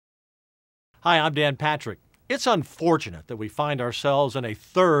Hi, I'm Dan Patrick. It's unfortunate that we find ourselves in a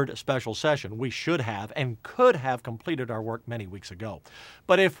third special session. We should have and could have completed our work many weeks ago.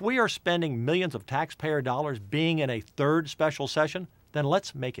 But if we are spending millions of taxpayer dollars being in a third special session, then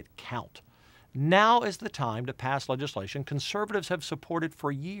let's make it count. Now is the time to pass legislation conservatives have supported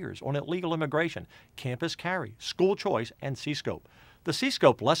for years on illegal immigration, campus carry, school choice, and C-SCOPE. The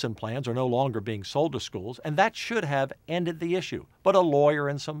C-SCOPE lesson plans are no longer being sold to schools, and that should have ended the issue. But a lawyer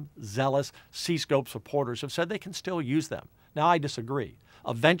and some zealous C-SCOPE supporters have said they can still use them. Now, I disagree.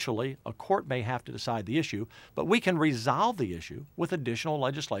 Eventually, a court may have to decide the issue, but we can resolve the issue with additional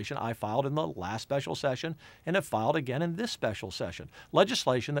legislation I filed in the last special session and have filed again in this special session,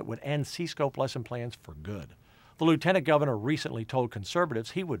 legislation that would end C-SCOPE lesson plans for good. The lieutenant governor recently told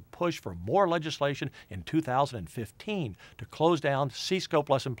conservatives he would push for more legislation in 2015 to close down C-SCOPE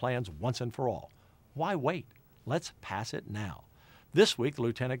lesson plans once and for all. Why wait? Let's pass it now. This week, the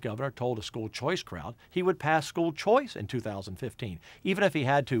lieutenant governor told a school choice crowd he would pass school choice in 2015, even if he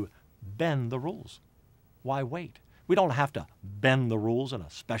had to bend the rules. Why wait? We don't have to bend the rules in a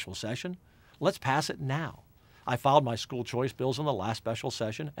special session. Let's pass it now. I filed my school choice bills in the last special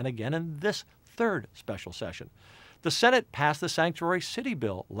session and again in this third special session. The Senate passed the Sanctuary City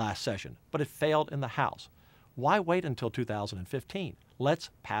bill last session, but it failed in the House. Why wait until 2015? Let's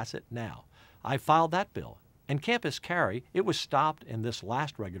pass it now. I filed that bill. And campus carry, it was stopped in this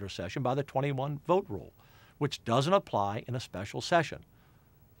last regular session by the 21 vote rule, which doesn't apply in a special session.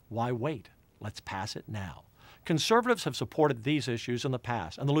 Why wait? Let's pass it now. Conservatives have supported these issues in the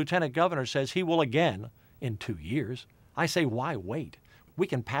past, and the lieutenant governor says he will again in 2 years. I say, why wait? We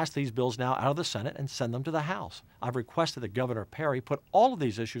can pass these bills now out of the Senate and send them to the House. I've requested that Governor Perry put all of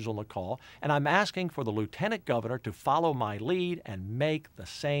these issues on the call, and I'm asking for the lieutenant governor to follow my lead and make the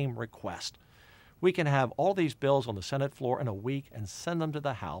same request. We can have all these bills on the Senate floor in a week and send them to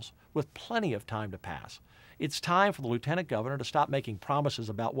the House with plenty of time to pass. It's time for the lieutenant governor to stop making promises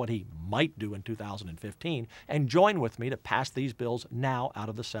about what he might do in 2015 and join with me to pass these bills now out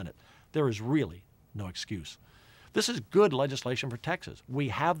of the Senate. There is really no excuse. This is good legislation for Texas. We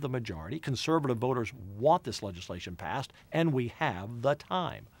have the majority. Conservative voters want this legislation passed, and we have the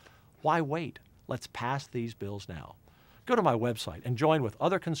time. Why wait? Let's pass these bills now. Go to my website and join with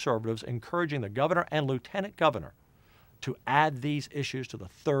other conservatives encouraging the governor and lieutenant governor to add these issues to the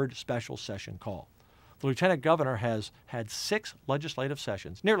third special session call. The lieutenant governor has had 6 legislative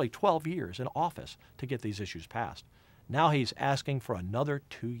sessions, nearly 12 years in office, to get these issues passed. Now he's asking for another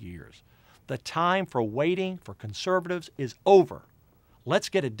 2 years. The time for waiting for conservatives is over. Let's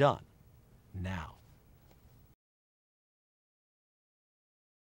get it done now.